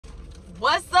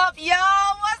What's up,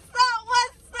 y'all? What's up?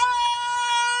 What's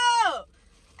up?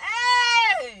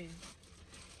 Hey,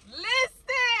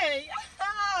 listen.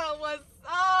 What's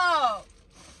up?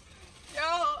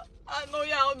 Y'all, I know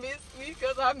y'all miss me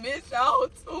because I miss y'all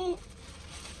too.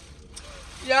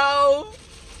 Yo,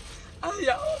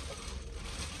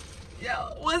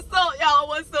 what's up, y'all?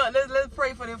 What's up? Let's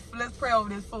pray for this. Let's pray over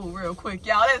this food real quick,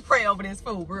 y'all. Let's pray over this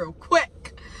food real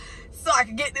quick so I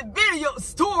can get the video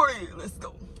started. Let's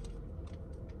go.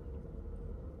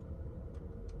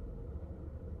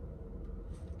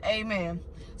 Amen.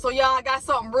 So y'all, I got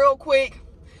something real quick.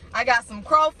 I got some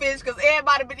crawfish because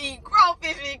everybody been eating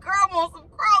crawfish. And girl wants some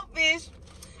crawfish.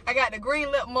 I got the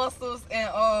green lip mussels and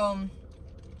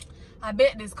I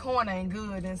bet this corn ain't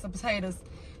good and some potatoes.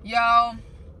 Y'all,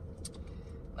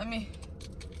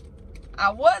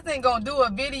 I wasn't gonna do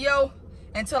a video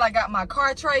until I got my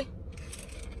car tray.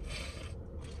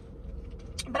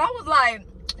 But I was like,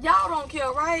 y'all don't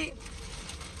care, right?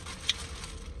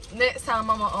 Next time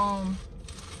I'm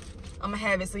gonna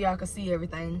have it so y'all can see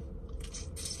everything.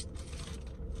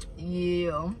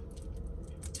 Yeah.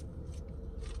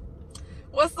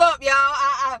 What's up, y'all?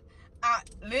 I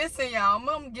listen, y'all. I'm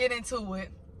gonna get into it.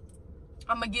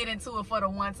 I'm gonna get into it for the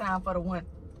one time.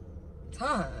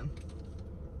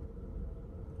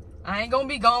 I ain't gonna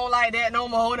be gone like that no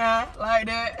more now. Like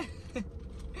that. Let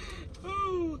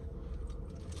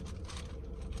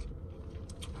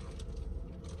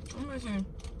me see.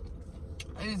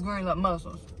 These green lip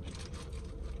mussels.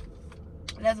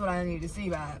 That's what I need to see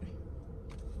by it.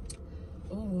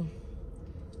 Ooh.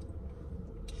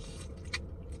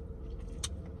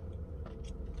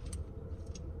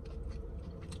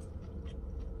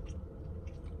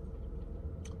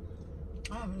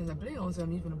 There's a blade on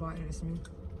something. He's gonna bite this me.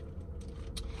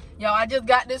 Yo, I just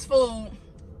got this food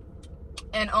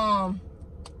and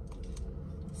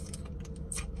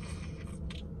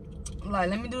like,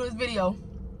 let me do this video.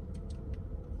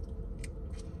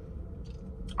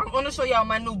 I'm gonna show y'all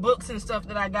my new books and stuff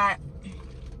that I got,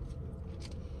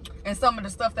 and some of the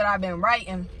stuff that I've been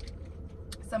writing,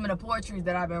 some of the poetry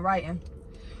that I've been writing.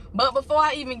 But before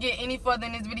I even get any further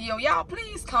in this video, y'all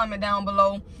please comment down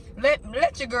below.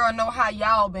 Let your girl know how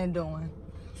y'all been doing.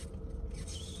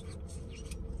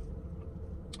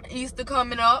 Easter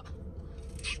coming up.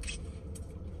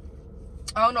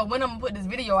 I don't know when I'm gonna put this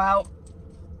video out,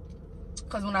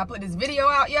 because when I put this video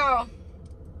out, y'all,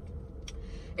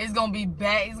 it's gonna be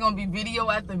back. It's gonna be video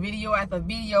after video after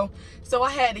video. So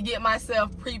I had to get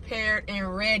myself prepared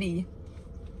and ready.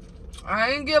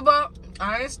 I ain't give up.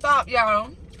 I ain't stopped, y'all.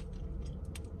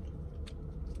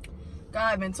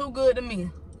 God been too good to me.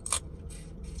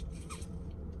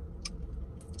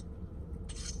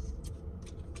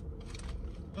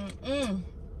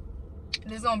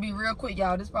 This gonna be real quick,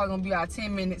 y'all. This probably gonna be our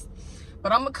 10 minutes.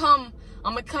 But I'm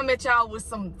gonna come at y'all with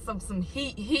some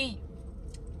heat.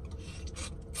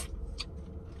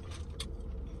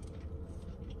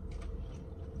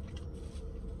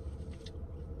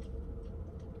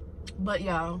 But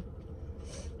y'all,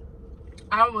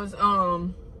 I was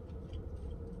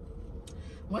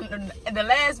when the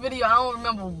last video, I don't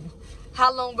remember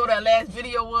how long ago that last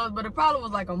video was, but it probably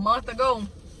was like a month ago.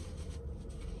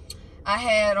 I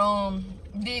had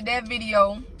did that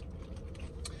video,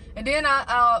 and then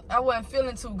I wasn't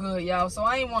feeling too good, y'all. So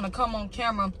I didn't want to come on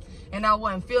camera, and I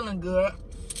wasn't feeling good.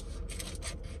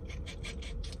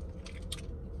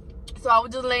 So I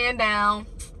was just laying down,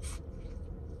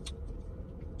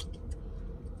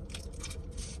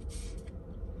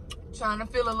 trying to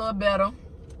feel a little better.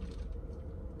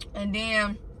 And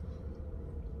then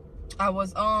I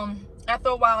was after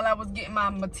a while I was getting my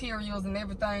materials and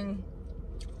everything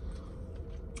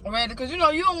ready, because you know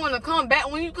you don't want to come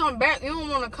back. When you come back, you don't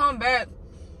want to come back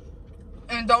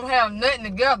and don't have nothing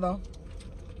together.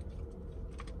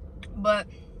 But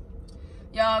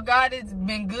y'all, God has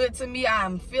been good to me.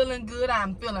 I'm feeling good.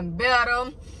 I'm feeling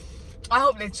better. I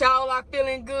hope that y'all are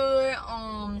feeling good.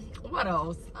 What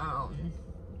else?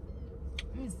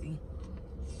 Let me see.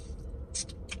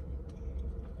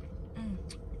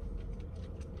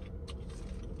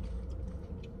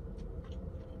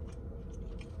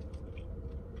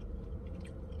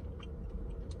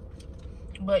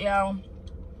 But y'all,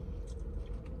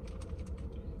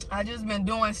 I just been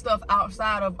doing stuff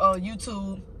outside of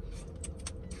YouTube.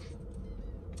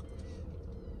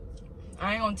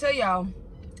 I ain't gonna tell y'all.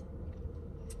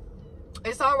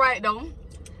 It's all right though.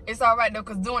 It's all right though,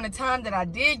 because during the time that I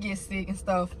did get sick and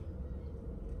stuff,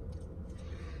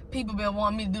 people been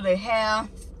wanting me to do their hair.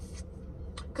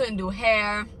 Couldn't do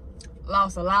hair.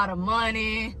 Lost a lot of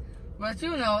money. But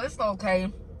you know, it's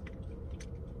okay.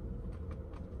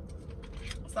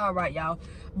 It's all right, y'all.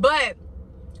 But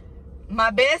my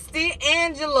bestie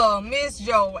Angela, Miss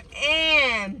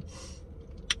Joanne,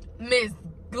 Miss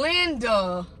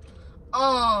Glenda,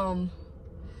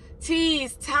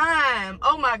 T's Time.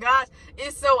 Oh my gosh,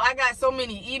 I got so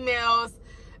many emails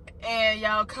and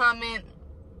y'all comment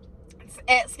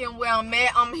asking where I'm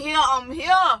at. I'm here,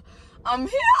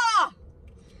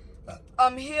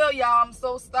 y'all. I'm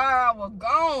so sorry I was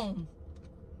gone.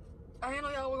 I didn't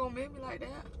know y'all were gonna make me like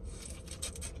that.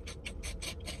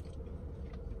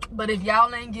 But if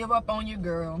y'all ain't give up on your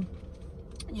girl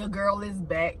is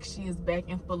back. She is back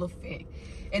in full effect.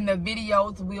 And the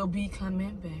videos will be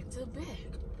coming back to back.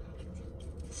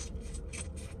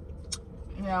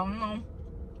 Yeah, I don't know.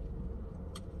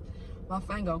 My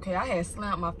finger, okay. I had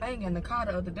slammed my finger in the car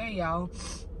the other day, y'all.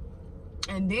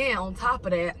 And then on top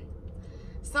of that,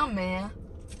 some man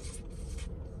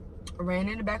ran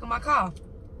in the back of my car.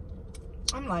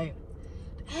 I'm like,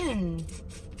 dang.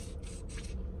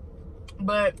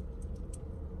 But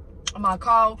my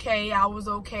car okay, I was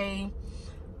okay.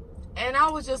 And I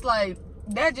was just like,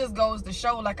 that just goes to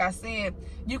show, like I said,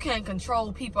 you can't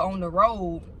control people on the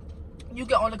road. You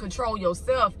can only control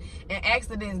yourself. And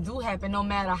accidents do happen no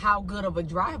matter how good of a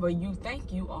driver you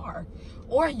think you are.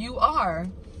 Or you are.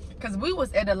 Because we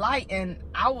was at a light and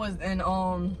I was in,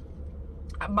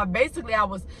 basically I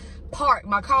was parked.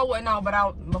 My car wasn't out,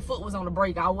 but my foot was on the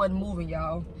brake. I wasn't moving,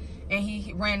 y'all. And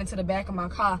he ran into the back of my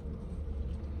car.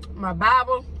 My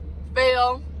Bible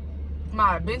fell.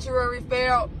 My obituary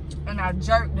fell. And I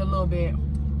jerked a little bit.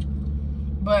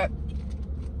 But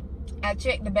I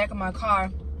checked the back of my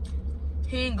car.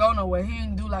 He ain't go nowhere. He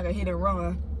didn't do like a hit and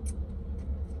run.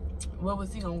 Where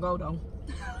was he gonna go though?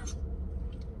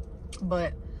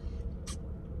 But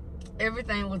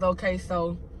everything was okay,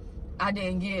 so I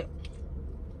didn't get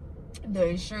the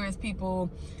insurance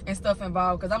people and stuff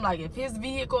involved. Because I'm like, if his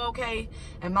vehicle okay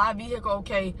and my vehicle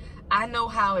okay, I know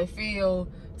how it feels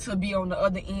to be on the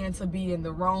other end, to be in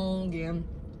the wrong, and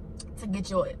to get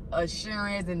your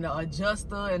assurance and the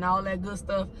adjuster and all that good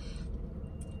stuff.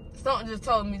 Something just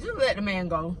told me, just let the man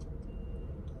go.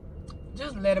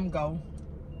 Just let him go.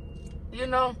 You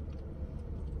know?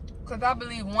 Because I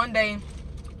believe one day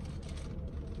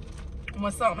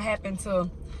when something happened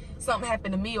to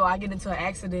me, or I get into an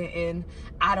accident and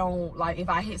I don't, like, if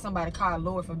I hit somebody's car,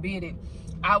 Lord forbid it,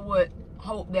 I would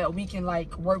hope that we can,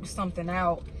 like, work something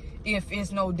out if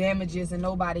it's no damages and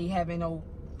nobody having no,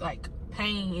 like,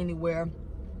 pain anywhere,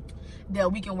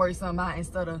 that we can work something out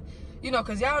instead of, you know,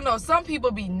 because y'all know some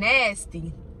people be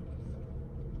nasty.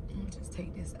 Let me just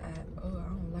take this out. Oh, I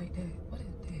don't like that. What is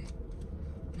that?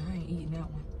 I ain't eating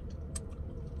that one.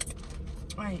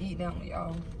 I ain't eating that one,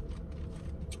 y'all.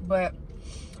 But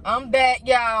I'm back,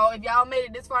 y'all. If y'all made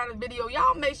it this far in the video,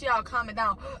 y'all make sure y'all comment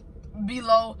down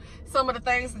below some of the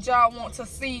things that y'all want to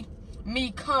see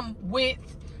me come with.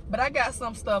 But I got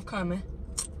some stuff coming.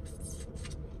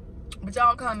 But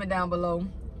y'all comment down below.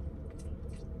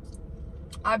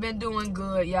 I've been doing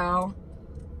good, y'all.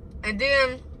 And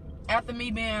then, after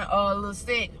me being a little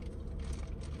sick,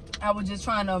 I was just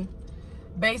trying to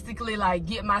basically, like,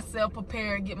 get myself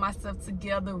prepared, get myself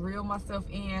together, reel myself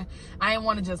in. I didn't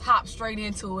want to just hop straight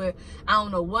into it. I don't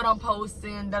know what I'm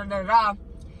posting, da-da-da-da.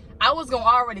 I was going to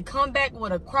already come back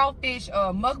with a crawfish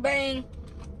mukbang,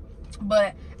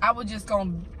 but I was just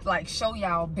going to, like, show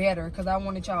y'all better because I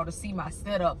wanted y'all to see my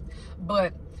setup.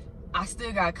 But I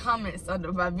still got comments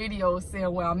under my videos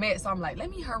saying where I'm at, so I'm like, let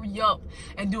me hurry up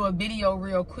and do a video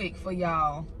real quick for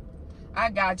y'all. I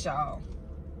got y'all.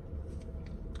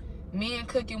 Me and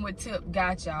Cooking with Tip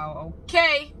got y'all,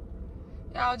 okay?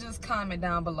 Y'all just comment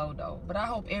down below though. But I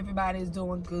hope everybody is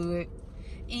doing good.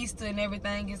 Easter and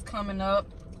everything is coming up.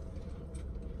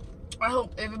 I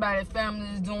hope everybody's family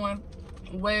is doing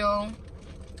well.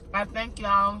 I thank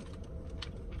y'all,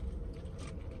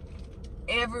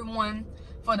 everyone,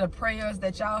 for the prayers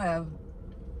that y'all have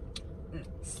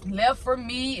left for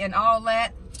me and all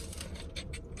that.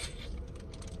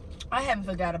 I haven't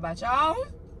forgot about y'all.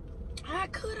 How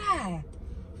could I?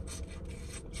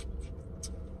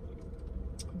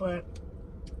 But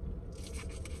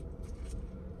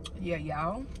yeah,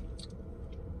 y'all,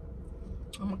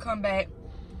 I'm gonna come back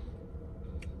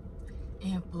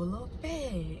and pull up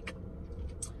bag.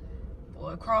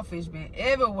 Boy, crawfish been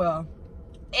everywhere.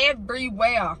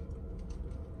 Everywhere.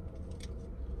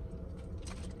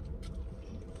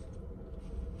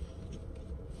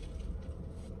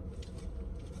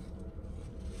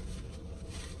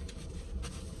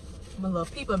 My little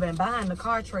people been buying the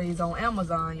car trays on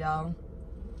Amazon, y'all.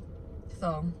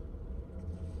 So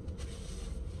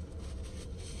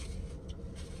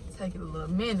take it a little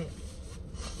minute.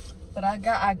 But I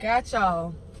got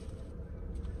y'all.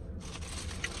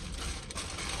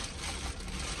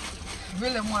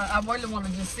 really want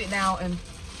to just sit down and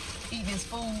eat this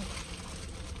food.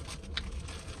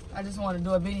 I just want to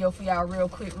do a video for y'all real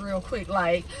quick.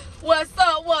 Like, what's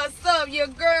up? Your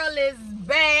girl is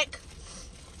back.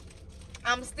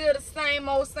 I'm still the same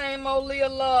old Leah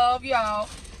Love, y'all.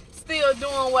 Still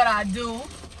doing what I do.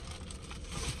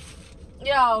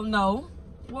 Y'all know.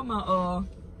 What my,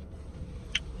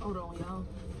 hold on, y'all.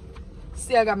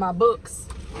 See, I got my books.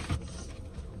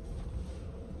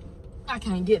 I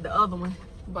can't get the other one,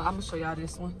 but I'm gonna show y'all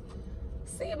this one.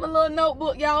 See my little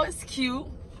notebook, y'all. It's cute.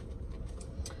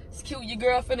 It's cute. Your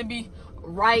girl finna be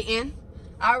writing.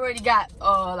 I already got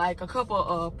like a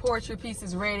couple poetry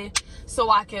pieces ready so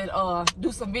I can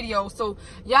do some videos. So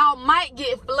y'all might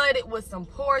get flooded with some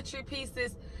poetry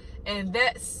pieces, and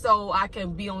that's so I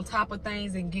can be on top of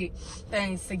things and get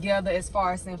things together as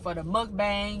far as for the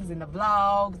mukbangs and the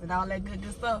vlogs and all that good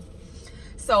stuff.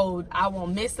 So I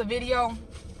won't miss a video.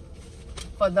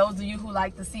 For those of you who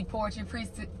like to see poetry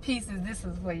pieces, this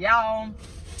is for y'all.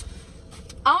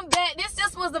 I'm back. This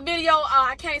just was a video.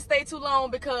 I can't stay too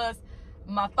long because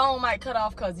my phone might cut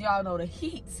off because y'all know the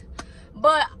heat.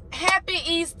 But happy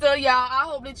Easter, y'all. I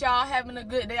hope that y'all having a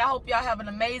good day. I hope y'all have an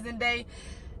amazing day.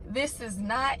 This is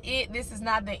not it. This is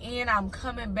not the end. I'm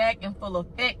coming back in full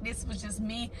effect. This was just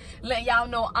me letting y'all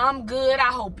know I'm good.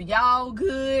 I hope y'all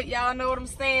good. Y'all know what I'm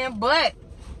saying. But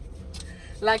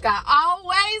like I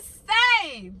always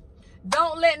say,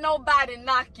 don't let nobody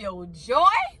knock your joy,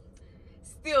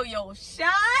 steal your shine,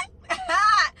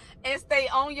 and stay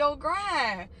on your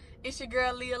grind. It's your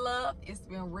girl Leah Love. It's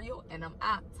been real, and I'm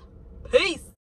out. Peace.